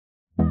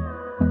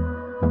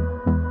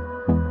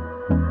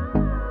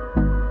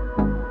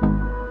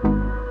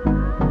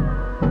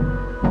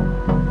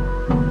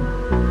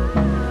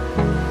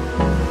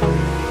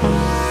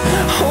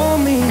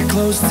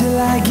close till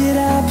I get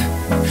up.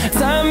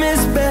 Time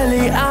is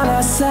barely on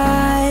our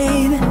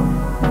side.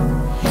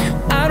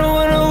 I don't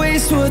wanna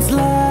waste what's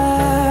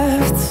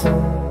left.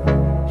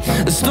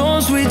 The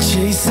storms we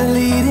chase are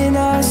leading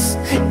us,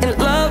 and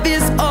love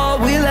is all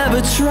we'll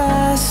ever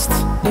trust.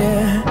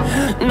 Yeah,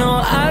 no,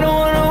 I don't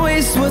wanna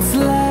waste what's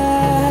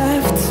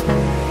left.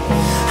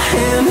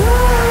 And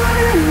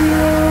on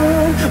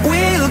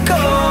we'll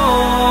go,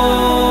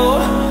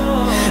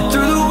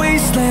 through the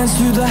wastelands,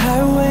 through the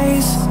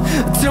highways,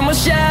 till my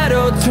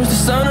shadow turns to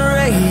sun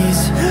rays.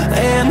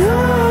 And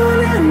on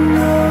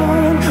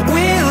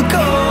we'll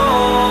go,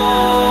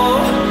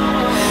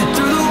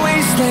 through the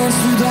wastelands,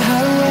 through the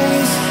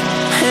highways,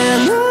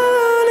 and on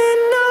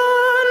we'll go.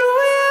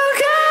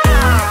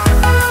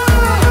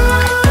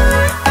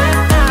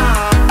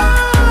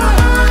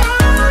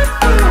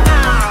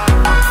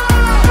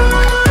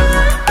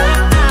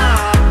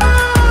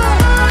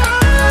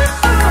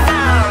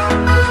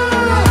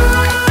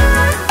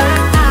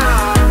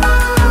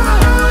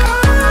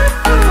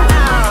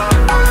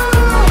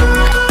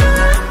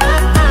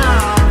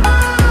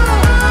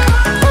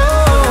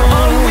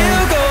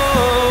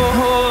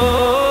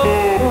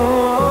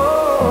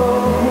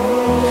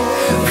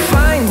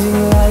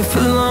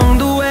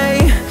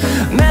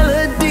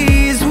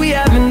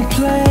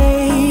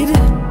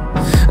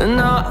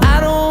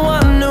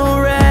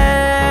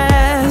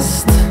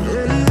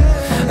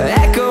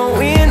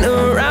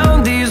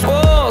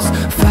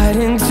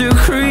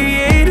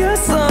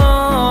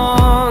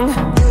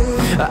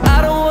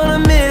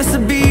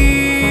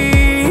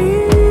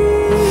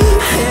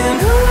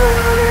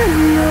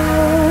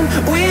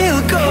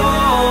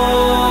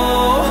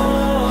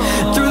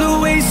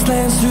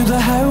 Through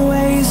the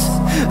highways,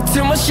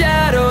 till my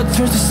shadow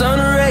turns to sun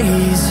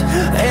rays.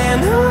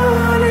 And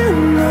on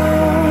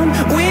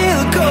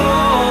we'll go,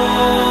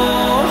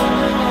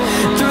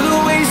 through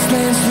the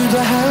wastelands, through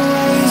the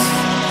highways,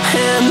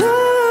 and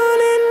on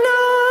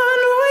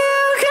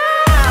we'll go.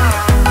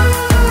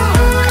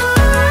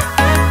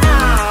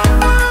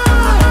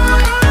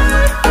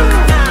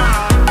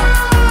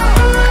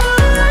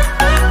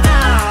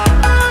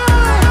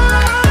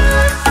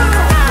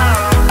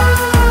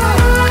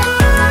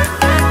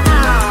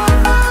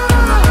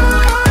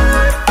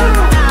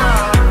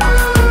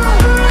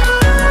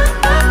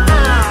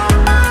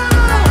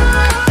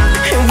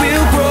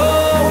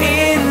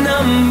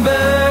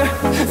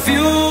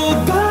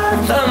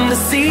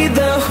 See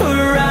the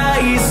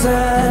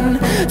horizon,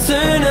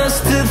 turn us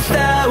to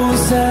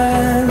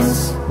thousands,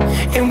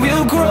 and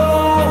we'll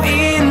grow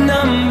in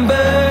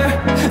number,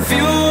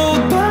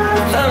 fueled by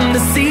them to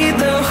see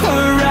the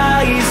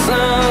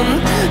horizon.